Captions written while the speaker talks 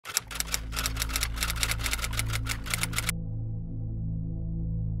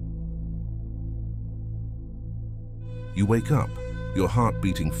You wake up, your heart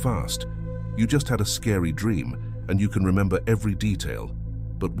beating fast. You just had a scary dream, and you can remember every detail.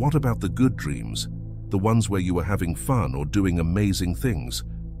 But what about the good dreams? The ones where you were having fun or doing amazing things?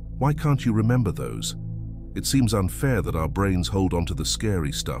 Why can't you remember those? It seems unfair that our brains hold on to the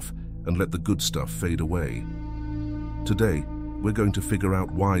scary stuff and let the good stuff fade away. Today, we're going to figure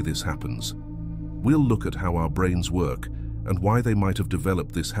out why this happens. We'll look at how our brains work and why they might have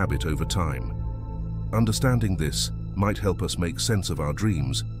developed this habit over time. Understanding this might help us make sense of our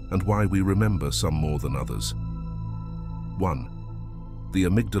dreams and why we remember some more than others. 1. The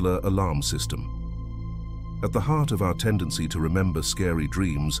amygdala alarm system. At the heart of our tendency to remember scary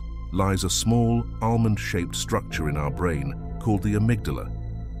dreams lies a small, almond-shaped structure in our brain called the amygdala.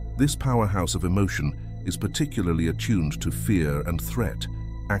 This powerhouse of emotion is particularly attuned to fear and threat,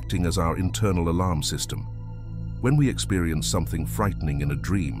 acting as our internal alarm system. When we experience something frightening in a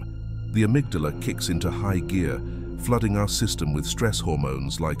dream, the amygdala kicks into high gear, flooding our system with stress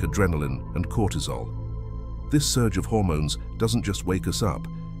hormones like adrenaline and cortisol. This surge of hormones doesn't just wake us up,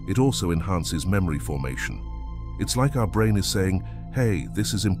 it also enhances memory formation. It's like our brain is saying, "Hey,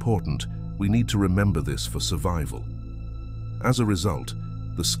 this is important, we need to remember this for survival." As a result,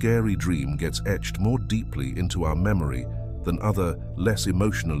 the scary dream gets etched more deeply into our memory than other, less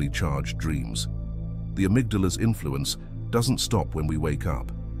emotionally charged dreams. The amygdala's influence doesn't stop when we wake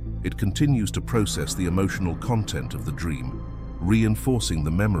up. It continues to process the emotional content of the dream, reinforcing the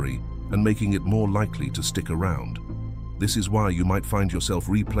memory and making it more likely to stick around. This is why you might find yourself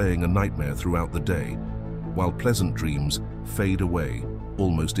replaying a nightmare throughout the day, while pleasant dreams fade away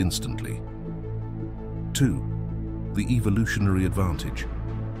almost instantly. 2. The evolutionary advantage.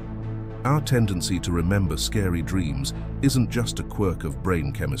 Our tendency to remember scary dreams isn't just a quirk of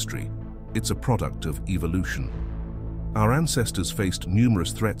brain chemistry, it's a product of evolution. Our ancestors faced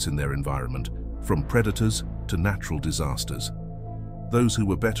numerous threats in their environment, from predators to natural disasters. Those who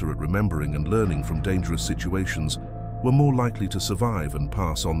were better at remembering and learning from dangerous situations were more likely to survive and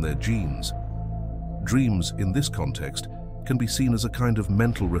pass on their genes. Dreams, in this context, can be seen as a kind of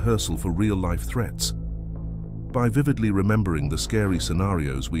mental rehearsal for real-life threats. By vividly remembering the scary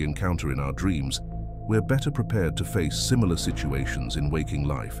scenarios we encounter in our dreams, we're better prepared to face similar situations in waking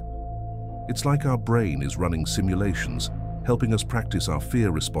life. It's like our brain is running simulations, helping us practice our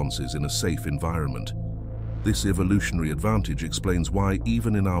fear responses in a safe environment. This evolutionary advantage explains why,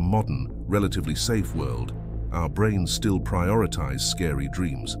 even in our modern, relatively safe world, our brains still prioritize scary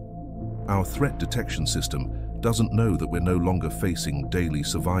dreams. Our threat detection system doesn't know that we're no longer facing daily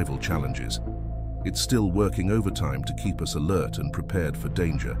survival challenges. It's still working overtime to keep us alert and prepared for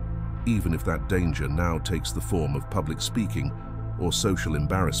danger, even if that danger now takes the form of public speaking or social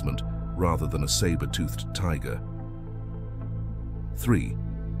embarrassment rather than a saber-toothed tiger. 3.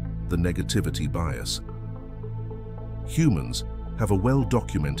 The negativity bias. Humans have a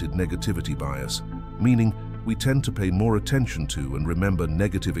well-documented negativity bias, meaning we tend to pay more attention to and remember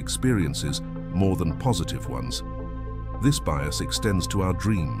negative experiences more than positive ones. This bias extends to our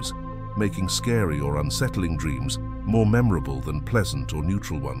dreams, making scary or unsettling dreams more memorable than pleasant or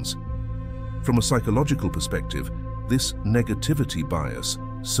neutral ones. From a psychological perspective, this negativity bias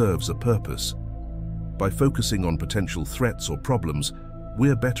serves a purpose. By focusing on potential threats or problems,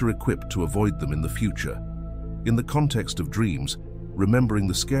 we're better equipped to avoid them in the future. In the context of dreams, remembering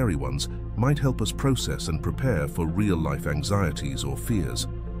the scary ones might help us process and prepare for real-life anxieties or fears.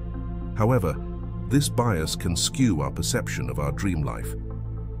 However, this bias can skew our perception of our dream life.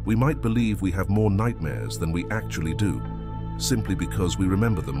 We might believe we have more nightmares than we actually do, simply because we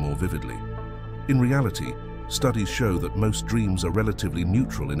remember them more vividly. In reality, studies show that most dreams are relatively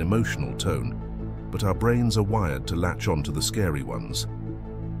neutral in emotional tone, but our brains are wired to latch on to the scary ones.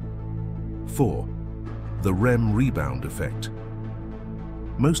 4. The REM rebound effect.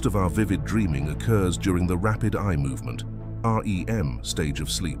 Most of our vivid dreaming occurs during the rapid eye movement, REM, stage of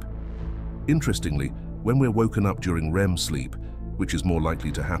sleep. Interestingly, when we're woken up during REM sleep, which is more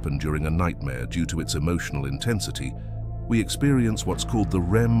likely to happen during a nightmare due to its emotional intensity, we experience what's called the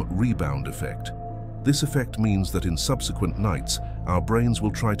REM rebound effect. This effect means that in subsequent nights, our brains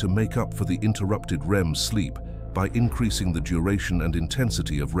will try to make up for the interrupted REM sleep by increasing the duration and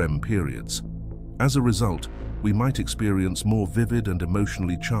intensity of REM periods. As a result, we might experience more vivid and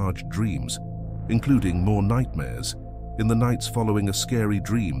emotionally charged dreams, including more nightmares, in the nights following a scary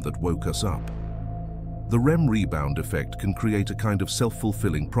dream that woke us up. The REM rebound effect can create a kind of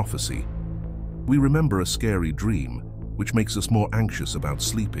self-fulfilling prophecy. We remember a scary dream, which makes us more anxious about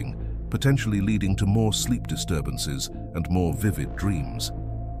sleeping, potentially leading to more sleep disturbances and more vivid dreams.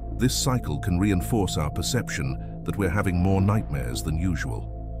 This cycle can reinforce our perception that we're having more nightmares than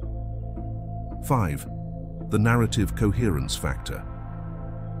usual. 5. The narrative coherence factor.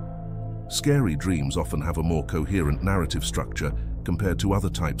 Scary dreams often have a more coherent narrative structure compared to other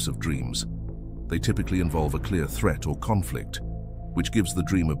types of dreams. They typically involve a clear threat or conflict, which gives the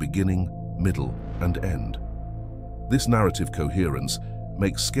dream a beginning, middle, and end. This narrative coherence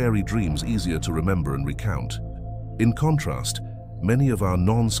makes scary dreams easier to remember and recount. In contrast, many of our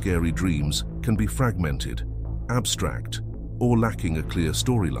non-scary dreams can be fragmented, abstract, or lacking a clear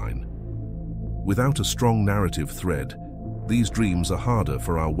storyline. Without a strong narrative thread, these dreams are harder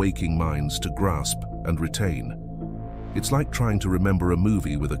for our waking minds to grasp and retain. It's like trying to remember a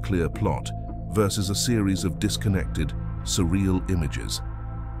movie with a clear plot versus a series of disconnected, surreal images.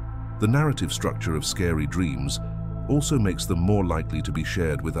 The narrative structure of scary dreams also makes them more likely to be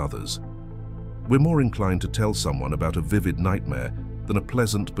shared with others. We're more inclined to tell someone about a vivid nightmare than a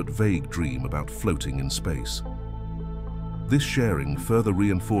pleasant but vague dream about floating in space. This sharing further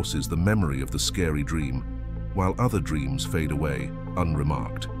reinforces the memory of the scary dream, while other dreams fade away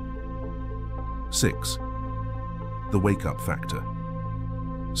unremarked. 6. The wake-up factor.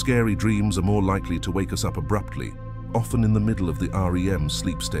 Scary dreams are more likely to wake us up abruptly, often in the middle of the REM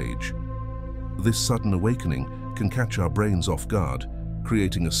sleep stage. This sudden awakening can catch our brains off guard,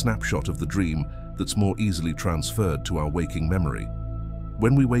 creating a snapshot of the dream that's more easily transferred to our waking memory.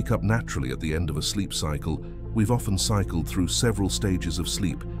 When we wake up naturally at the end of a sleep cycle, we've often cycled through several stages of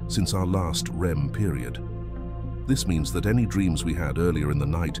sleep since our last REM period. This means that any dreams we had earlier in the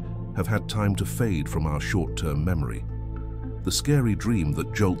night have had time to fade from our short-term memory. The scary dream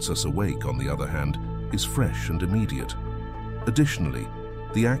that jolts us awake, on the other hand, is fresh and immediate. Additionally,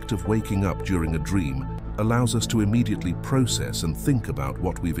 the act of waking up during a dream allows us to immediately process and think about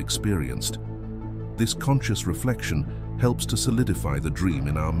what we've experienced. This conscious reflection helps to solidify the dream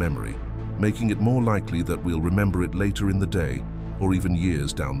in our memory, making it more likely that we'll remember it later in the day or even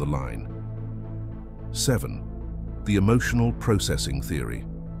years down the line. 7. The emotional processing theory.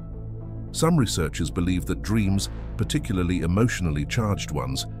 Some researchers believe that dreams, particularly emotionally charged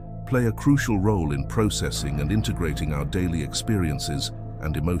ones, play a crucial role in processing and integrating our daily experiences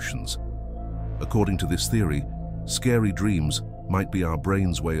and emotions. According to this theory, scary dreams might be our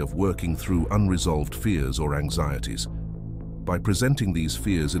brain's way of working through unresolved fears or anxieties. By presenting these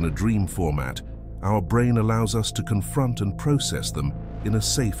fears in a dream format, our brain allows us to confront and process them in a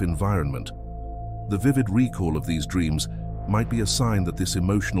safe environment. The vivid recall of these dreams might be a sign that this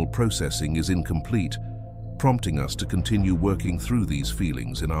emotional processing is incomplete, prompting us to continue working through these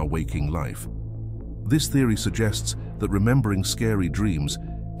feelings in our waking life. This theory suggests that remembering scary dreams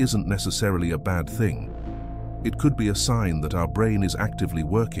isn't necessarily a bad thing. It could be a sign that our brain is actively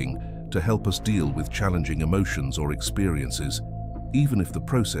working to help us deal with challenging emotions or experiences, even if the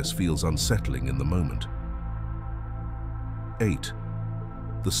process feels unsettling in the moment. 8.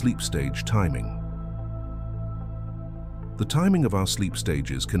 The sleep stage timing. The timing of our sleep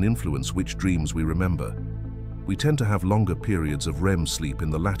stages can influence which dreams we remember. We tend to have longer periods of REM sleep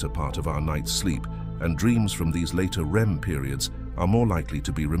in the latter part of our night's sleep, and dreams from these later REM periods are more likely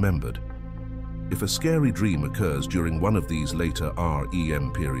to be remembered. If a scary dream occurs during one of these later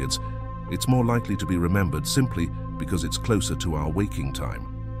REM periods, it's more likely to be remembered simply because it's closer to our waking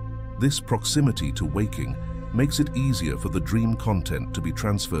time. This proximity to waking makes it easier for the dream content to be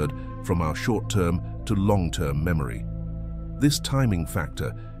transferred from our short-term to long-term memory. This timing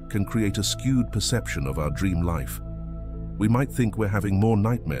factor can create a skewed perception of our dream life. We might think we're having more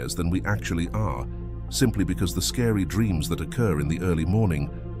nightmares than we actually are, simply because the scary dreams that occur in the early morning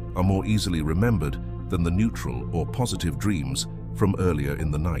are more easily remembered than the neutral or positive dreams from earlier in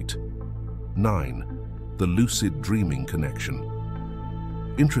the night. 9. The lucid dreaming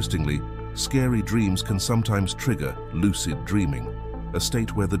connection. Interestingly, scary dreams can sometimes trigger lucid dreaming, a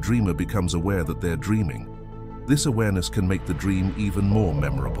state where the dreamer becomes aware that they're dreaming. This awareness can make the dream even more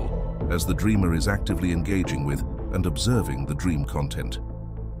memorable, as the dreamer is actively engaging with and observing the dream content.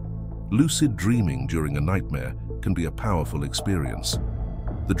 Lucid dreaming during a nightmare can be a powerful experience.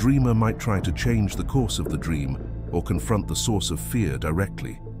 The dreamer might try to change the course of the dream or confront the source of fear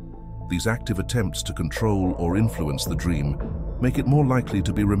directly. These active attempts to control or influence the dream make it more likely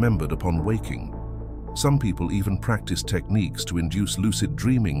to be remembered upon waking. Some people even practice techniques to induce lucid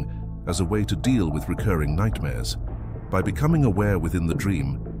dreaming as a way to deal with recurring nightmares. By becoming aware within the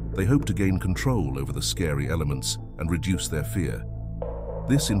dream, they hope to gain control over the scary elements and reduce their fear.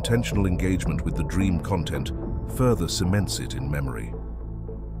 This intentional engagement with the dream content further cements it in memory.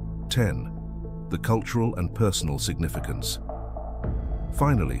 10. The cultural and personal significance.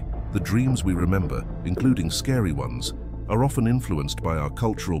 Finally, the dreams we remember, including scary ones, are often influenced by our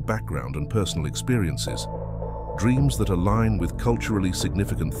cultural background and personal experiences. Dreams that align with culturally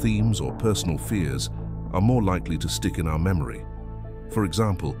significant themes or personal fears are more likely to stick in our memory. For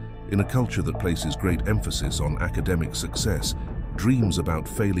example, in a culture that places great emphasis on academic success, dreams about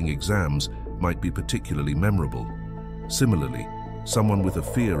failing exams might be particularly memorable. Similarly, someone with a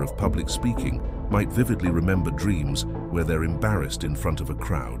fear of public speaking might vividly remember dreams where they're embarrassed in front of a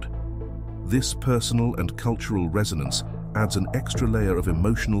crowd. This personal and cultural resonance adds an extra layer of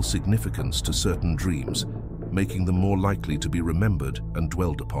emotional significance to certain dreams, making them more likely to be remembered and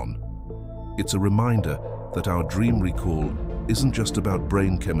dwelled upon. It's a reminder that our dream recall isn't just about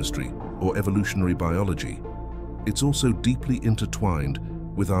brain chemistry or evolutionary biology. It's also deeply intertwined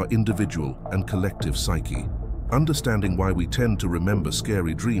with our individual and collective psyche. Understanding why we tend to remember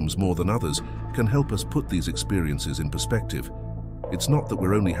scary dreams more than others can help us put these experiences in perspective. It's not that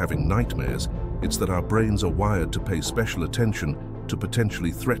we're only having nightmares, it's that our brains are wired to pay special attention to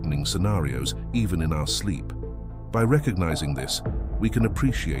potentially threatening scenarios, even in our sleep. By recognizing this, we can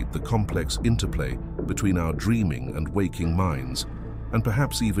appreciate the complex interplay between our dreaming and waking minds, and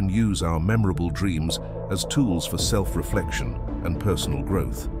perhaps even use our memorable dreams as tools for self-reflection and personal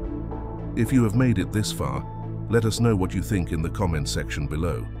growth. If you have made it this far, let us know what you think in the comment section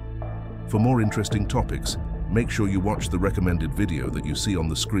below. For more interesting topics, make sure you watch the recommended video that you see on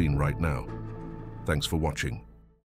the screen right now. Thanks for watching.